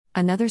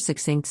Another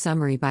succinct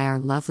summary by our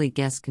lovely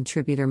guest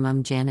contributor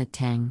Mum Janet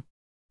Tang.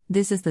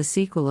 This is the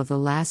sequel of the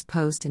last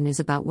post and is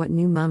about what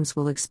new mums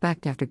will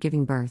expect after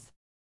giving birth.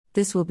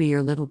 This will be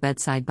your little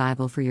bedside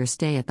Bible for your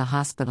stay at the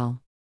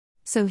hospital.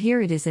 So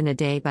here it is in a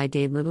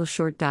day-by-day little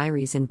short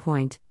diaries in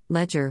point,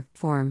 ledger,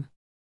 form.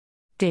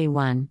 Day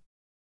 1.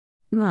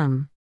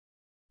 Mum.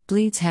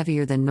 Bleeds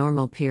heavier than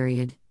normal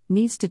period,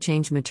 needs to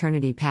change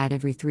maternity pad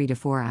every 3 to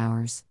 4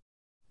 hours.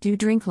 Do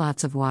drink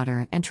lots of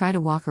water and try to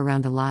walk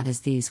around a lot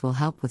as these will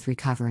help with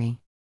recovery.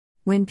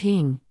 When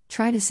peeing,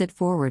 try to sit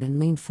forward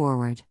and lean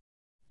forward.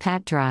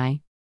 Pat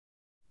dry.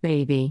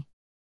 Baby.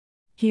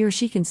 He or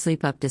she can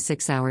sleep up to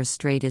 6 hours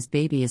straight as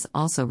baby is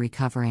also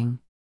recovering.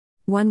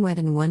 1 wet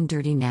and 1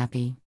 dirty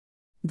nappy.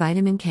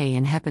 Vitamin K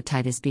and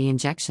hepatitis B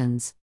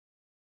injections.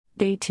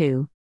 Day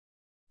 2.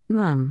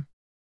 Mum.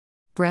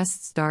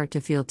 Breasts start to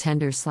feel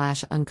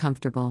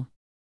tender/uncomfortable.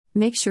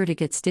 Make sure to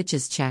get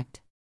stitches checked.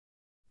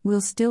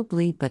 Will still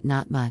bleed but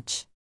not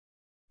much.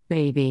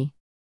 Baby.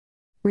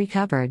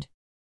 Recovered.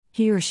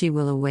 He or she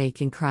will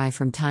awake and cry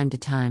from time to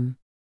time.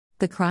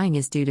 The crying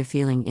is due to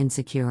feeling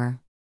insecure.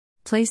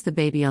 Place the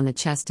baby on the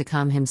chest to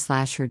calm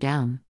him/her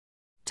down.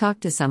 Talk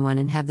to someone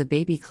and have the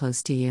baby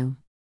close to you.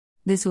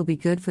 This will be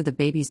good for the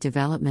baby's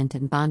development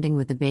and bonding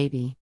with the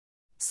baby.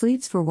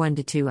 Sleeps for 1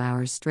 to 2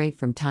 hours straight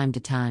from time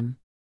to time.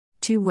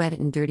 2 wet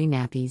and dirty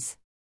nappies.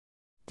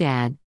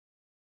 Dad.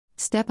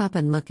 Step up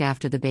and look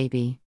after the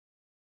baby.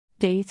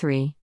 Day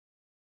 3.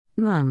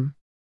 Mum.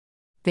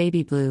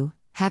 Baby blue,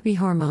 happy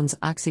hormones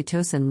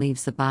oxytocin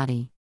leaves the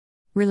body.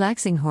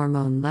 Relaxing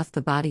hormone left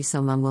the body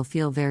so mum will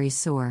feel very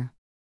sore.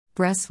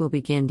 Breasts will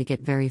begin to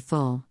get very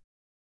full.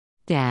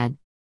 Dad.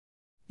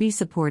 Be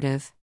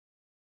supportive.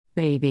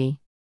 Baby.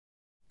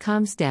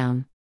 Calms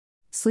down.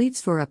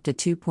 Sleeps for up to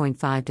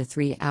 2.5 to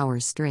 3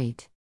 hours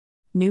straight.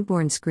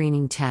 Newborn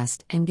screening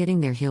test and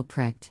getting their heel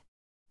pricked.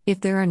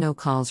 If there are no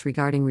calls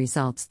regarding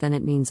results, then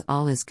it means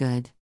all is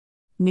good.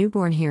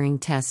 Newborn hearing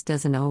test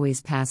doesn't always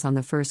pass on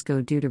the first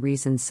go due to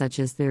reasons such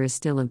as there is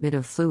still a bit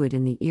of fluid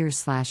in the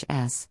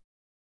ear/s.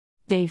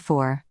 Day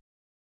 4.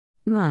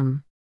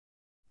 Mum.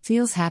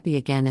 Feels happy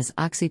again as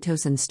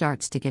oxytocin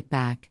starts to get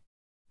back.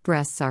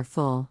 Breasts are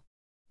full.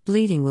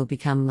 Bleeding will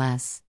become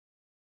less.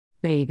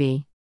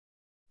 Baby.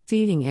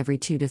 Feeding every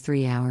 2 to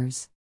 3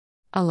 hours.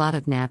 A lot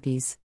of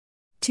nappies.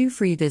 2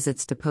 free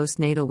visits to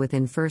postnatal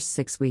within first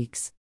 6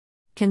 weeks.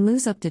 Can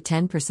lose up to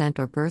 10%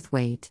 or birth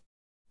weight.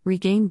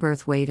 Regain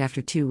birth weight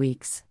after 2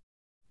 weeks.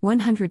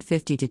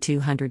 150 to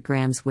 200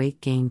 grams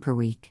weight gain per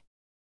week.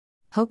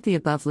 Hope the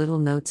above little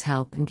notes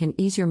help and can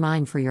ease your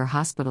mind for your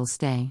hospital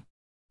stay.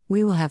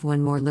 We will have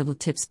one more little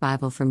tips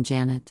Bible from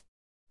Janet.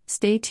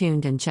 Stay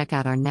tuned and check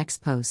out our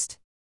next post.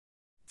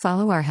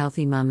 Follow our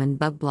Healthy Mum and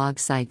Bub blog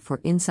site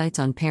for insights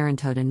on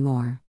parenthood and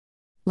more.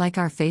 Like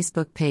our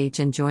Facebook page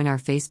and join our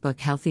Facebook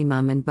Healthy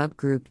Mum and Bub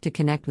group to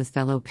connect with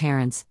fellow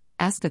parents,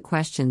 ask the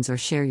questions or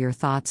share your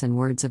thoughts and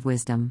words of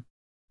wisdom.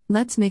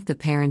 Let's make the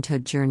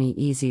parenthood journey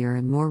easier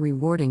and more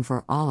rewarding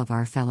for all of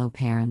our fellow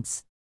parents.